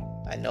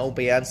all. I know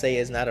Beyonce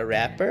is not a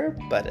rapper,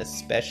 but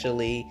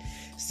especially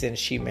since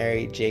she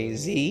married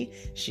Jay-Z,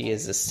 she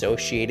is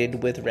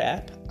associated with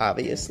rap,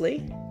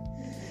 obviously.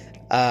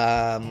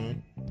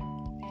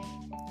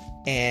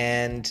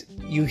 And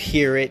you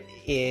hear it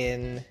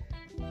in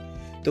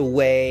the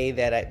way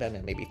that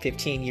maybe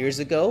 15 years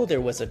ago,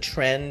 there was a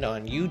trend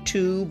on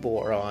YouTube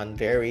or on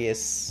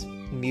various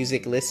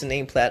music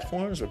listening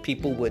platforms where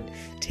people would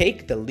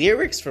take the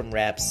lyrics from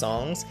rap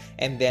songs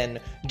and then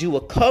do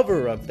a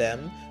cover of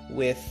them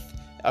with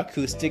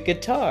acoustic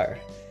guitar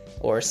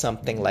or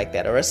something like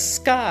that, or a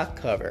ska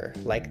cover,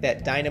 like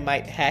that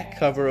Dynamite Hack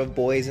cover of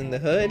Boys in the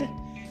Hood.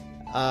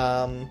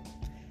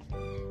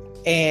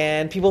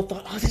 And people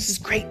thought, oh, this is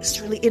great, this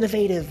is really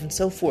innovative, and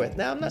so forth.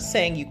 Now, I'm not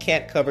saying you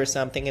can't cover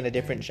something in a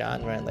different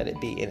genre and let it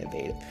be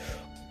innovative.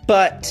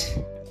 But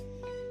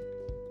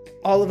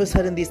all of a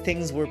sudden, these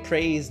things were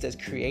praised as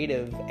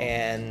creative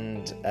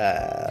and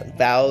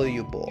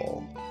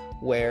valuable,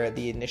 where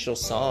the initial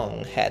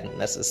song hadn't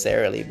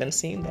necessarily been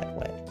seen that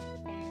way.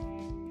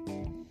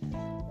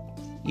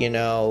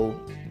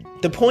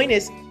 The point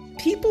is,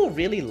 people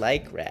really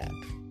like rap.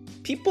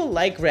 People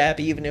like rap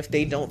even if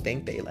they don't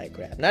think they like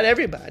rap. Not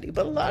everybody,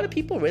 but a lot of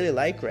people really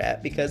like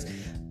rap because,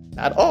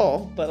 not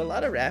all, but a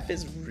lot of rap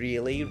is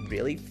really,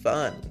 really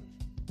fun.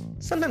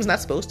 Sometimes not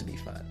supposed to be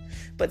fun.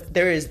 But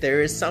there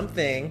is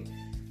something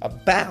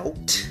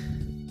about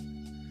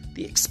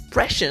the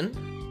expression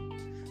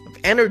of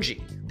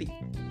energy, the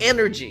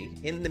energy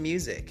in the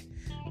music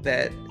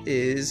that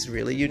is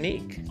really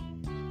unique.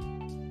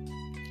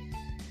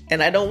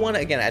 And I don't want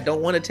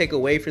to take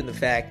away from the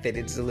fact that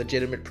it's a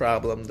legitimate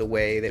problem the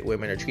way that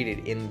women are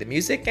treated in the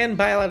music and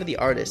by a lot of the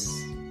artists.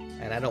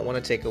 And I don't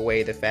want to take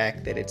away the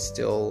fact that it's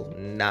still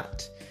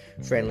not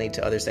friendly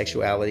to other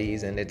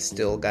sexualities and it's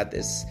still got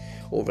this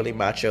overly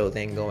macho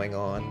thing going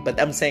on. But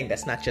I'm saying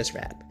that's not just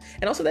rap.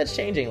 And also that's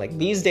changing. Like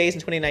these days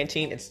in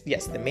 2019,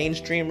 the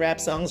mainstream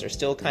rap songs are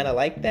still kind of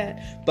like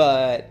that.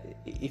 But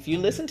if you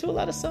listen to a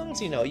lot of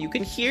songs, you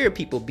can hear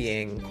people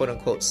being quote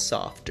unquote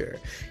softer.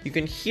 You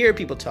can hear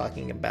people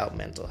talking about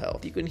mental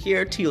health. You can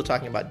hear people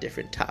talking about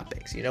different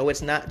topics.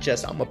 It's not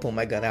just I'm gonna pull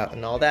my gun out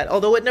and all that.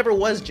 Although it never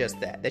was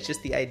just that. That's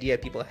just the idea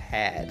people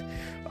had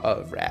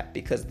of rap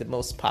because the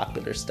most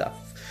popular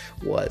stuff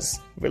was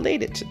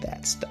related to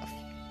that stuff.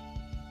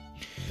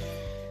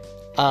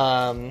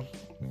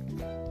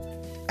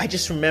 I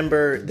just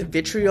remember the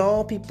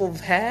vitriol people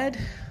have had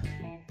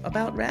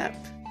about rap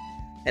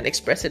and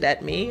express it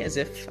at me as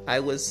if I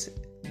was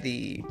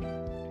the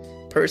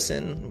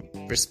person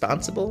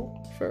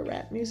responsible for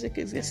rap music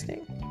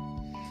existing.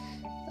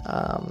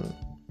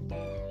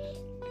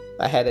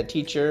 I had a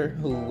teacher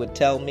who would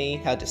tell me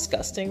how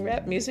disgusting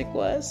rap music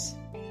was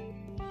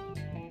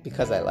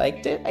because I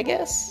liked it, I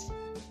guess.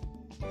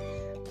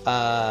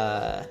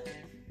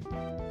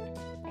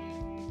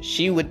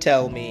 She would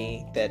tell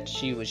me that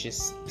she was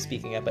just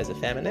speaking up as a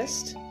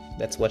feminist.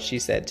 That's what she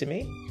said to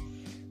me.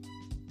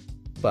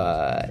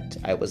 But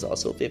I was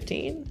also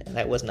 15, and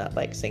I was not,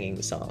 singing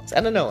the songs.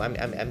 I don't know,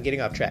 I'm getting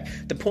off track.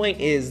 The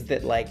point is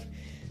that,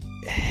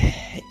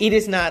 it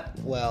is not,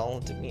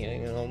 well,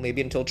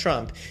 maybe until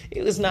Trump,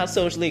 it was not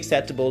socially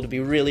acceptable to be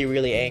really,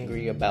 really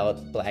angry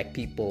about black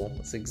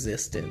people's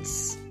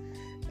existence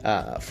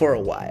for a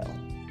while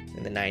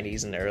in the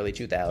 90s and the early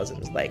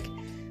 2000s. Like,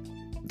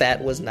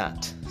 that was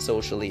not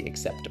socially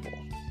acceptable,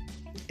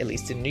 at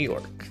least in New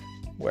York,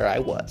 where I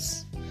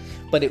was.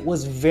 But it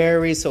was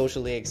very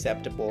socially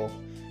acceptable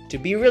to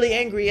be really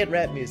angry at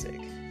rap music.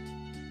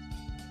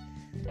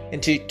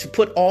 And to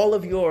put all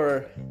of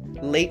your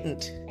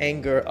latent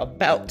anger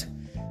about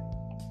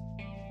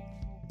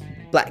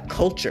black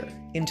culture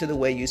into the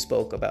way you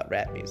spoke about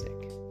rap music.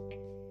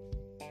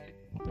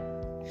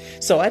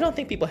 So I don't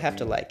think people have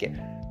to like it.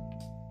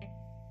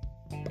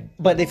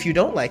 But if you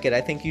don't like it, I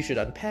think you should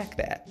unpack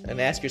that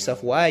and ask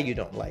yourself why you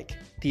don't like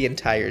the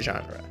entire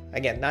genre.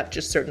 Again, not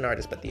just certain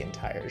artists, but the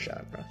entire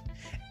genre.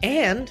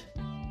 And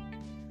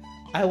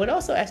I would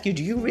also ask you,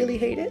 do you really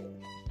hate it?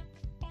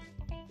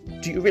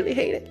 Do you really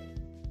hate it?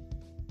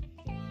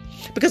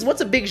 Because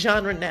what's a big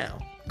genre now?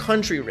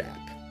 Country rap.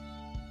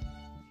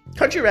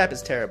 Country rap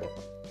is terrible,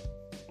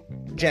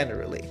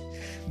 generally,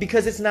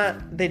 because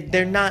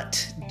they're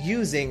not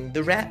using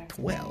the rap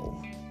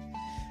well,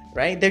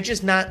 right? They're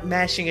just not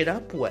mashing it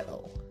up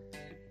well.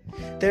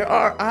 There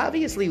are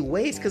obviously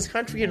ways, because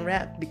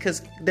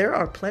there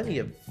are plenty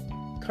of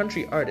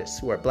country artists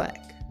who are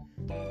black,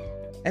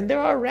 and there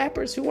are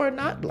rappers who are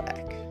not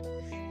black.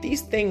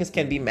 These things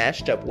can be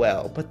mashed up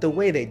well, but the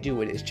way they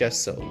do it is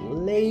just so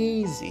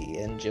lazy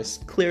and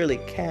just clearly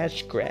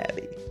cash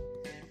grabby.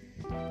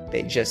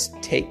 They just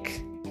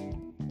take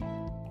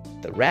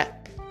the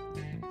rap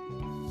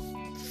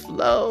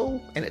flow,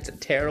 and it's a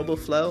terrible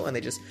flow, and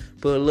they just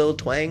put a little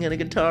twang and a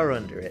guitar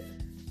under it.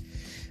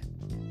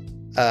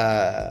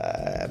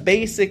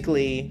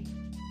 Basically,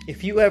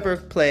 if you ever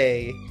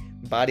play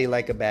Body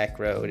Like a Back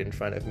Road in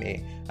front of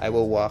me, I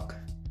will walk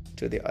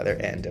to the other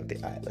end of the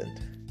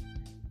island.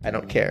 I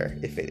don't care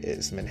if it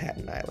is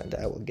Manhattan Island.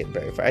 I will get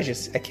very far. I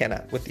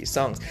cannot with these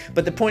songs.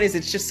 But the point is,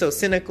 it's just so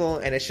cynical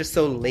and it's just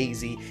so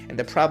lazy. And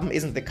the problem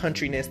isn't the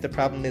countryness. The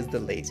problem is the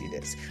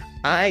laziness.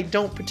 I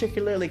don't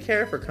particularly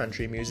care for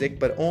country music,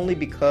 but only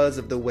because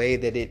of the way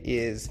that it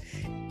is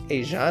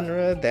a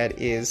genre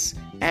that is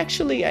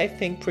actually, I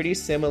think, pretty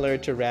similar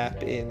to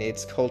rap in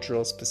its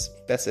cultural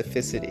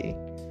specificity,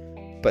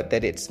 but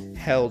that it's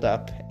held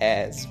up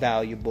as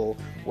valuable,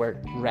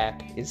 where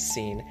rap is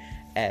seen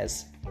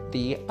as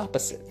the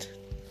opposite.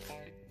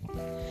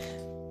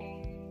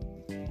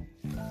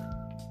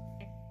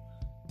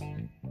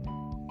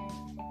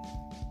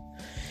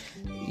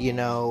 You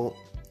know,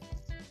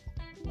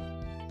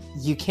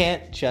 you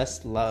can't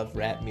just love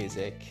rap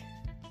music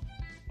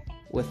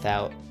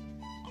without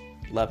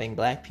loving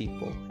black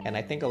people. And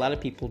I think a lot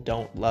of people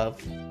don't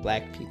love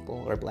black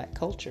people or black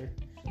culture.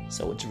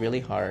 So it's really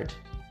hard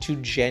to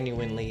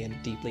genuinely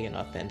and deeply and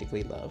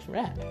authentically love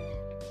rap.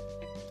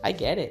 I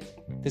get it.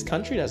 This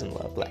country doesn't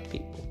love black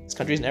people. This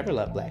country's never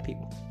loved black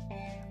people.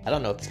 I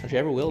don't know if this country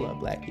ever will love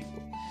black people.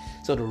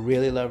 So to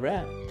really love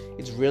rap,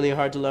 it's really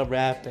hard to love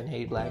rap and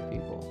hate black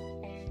people.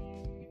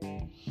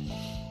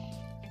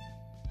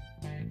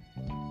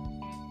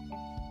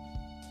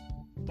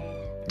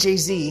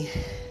 Jay-Z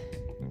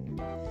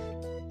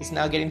is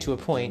now getting to a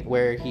point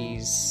where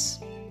he's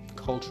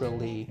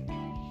culturally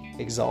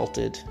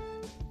exalted.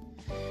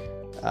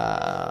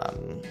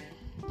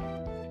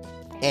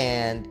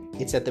 And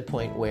it's at the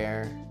point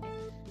where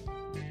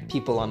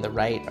people on the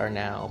right are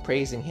now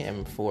praising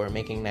him for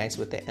making nice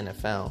with the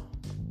NFL.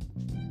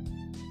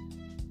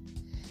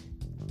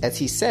 As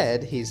he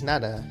said, he's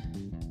not a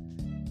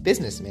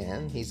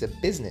businessman, he's a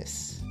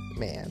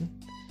businessman.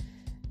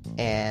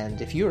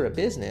 And if you're a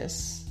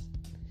business,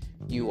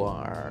 you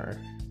are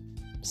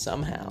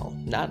somehow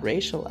not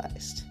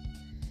racialized.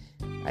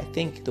 I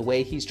think the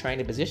way he's trying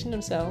to position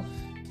himself,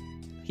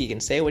 he can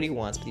say what he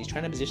wants, but he's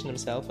trying to position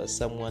himself as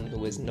someone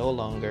who is no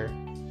longer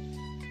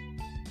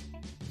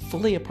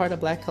fully a part of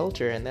black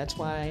culture, and that's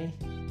why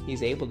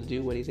he's able to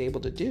do what he's able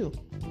to do.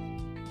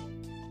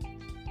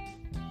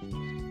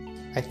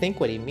 I think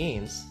what he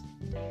means,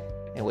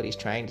 and what he's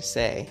trying to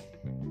say,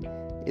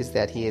 is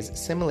that he is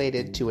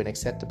assimilated to an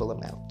acceptable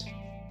amount.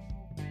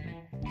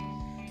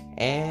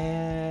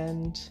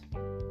 And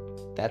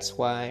that's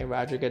why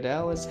Roger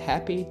Goodell is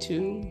happy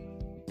to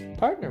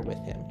partner with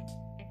him.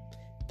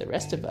 The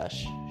rest of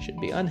us should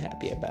be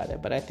unhappy about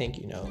it, but I think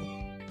you know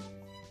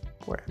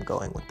where I'm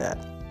going with that.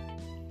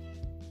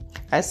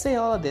 I say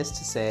all of this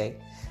to say,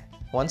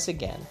 once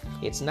again,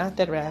 it's not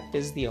that rap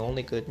is the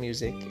only good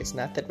music. It's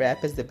not that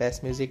rap is the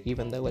best music,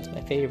 even though it's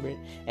my favorite.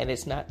 And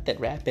it's not that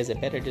rap is a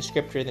better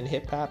descriptor than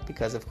hip-hop,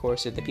 because, of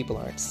course, if the people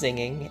are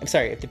singing,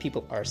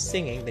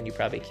 then you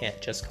probably can't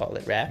just call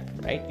it rap,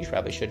 right? You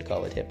probably should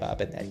call it hip-hop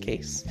in that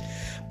case.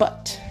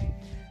 But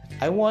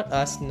I want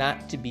us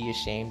not to be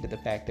ashamed of the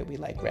fact that we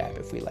like rap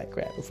if we like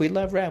rap. If we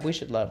love rap, we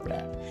should love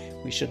rap.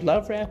 We should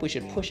love rap. We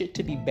should push it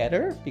to be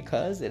better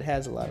because it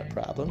has a lot of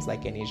problems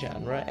like any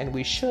genre. And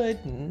we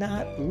should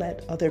not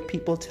let other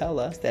people tell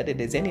us that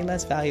it is any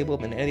less valuable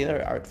than any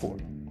other art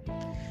form.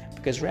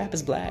 Because rap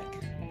is black.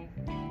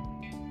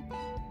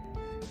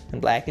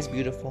 And black is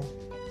beautiful,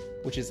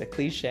 which is a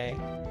cliche,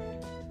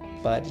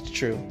 but it's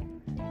true.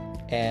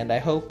 And I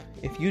hope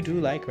if you do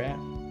like rap,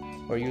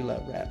 or you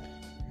love rap,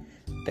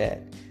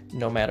 that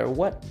no matter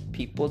what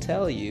people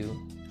tell you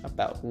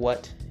about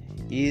what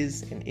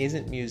is and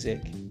isn't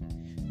music,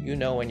 you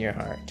know in your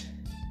heart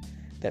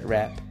that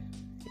rap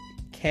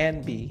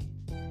can be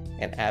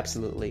an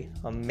absolutely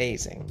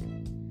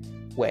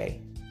amazing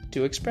way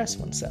to express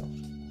oneself.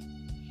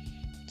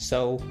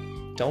 So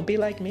don't be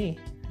like me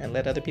and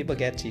let other people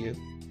get to you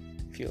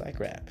if you like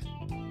rap,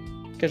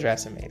 because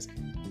rap's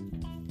amazing.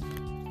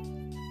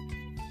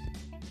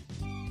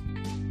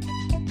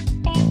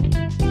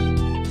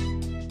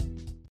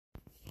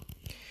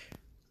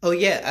 Oh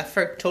yeah,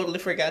 I totally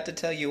forgot to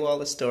tell you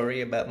all a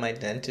story about my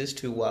dentist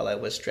who, while I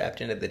was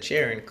strapped into the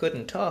chair and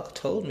couldn't talk,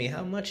 told me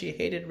how much he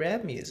hated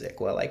rap music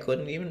while I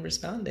couldn't even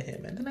respond to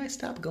him. And then I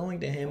stopped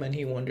going to him and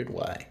he wondered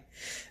why.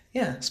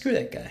 Yeah, screw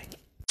that guy.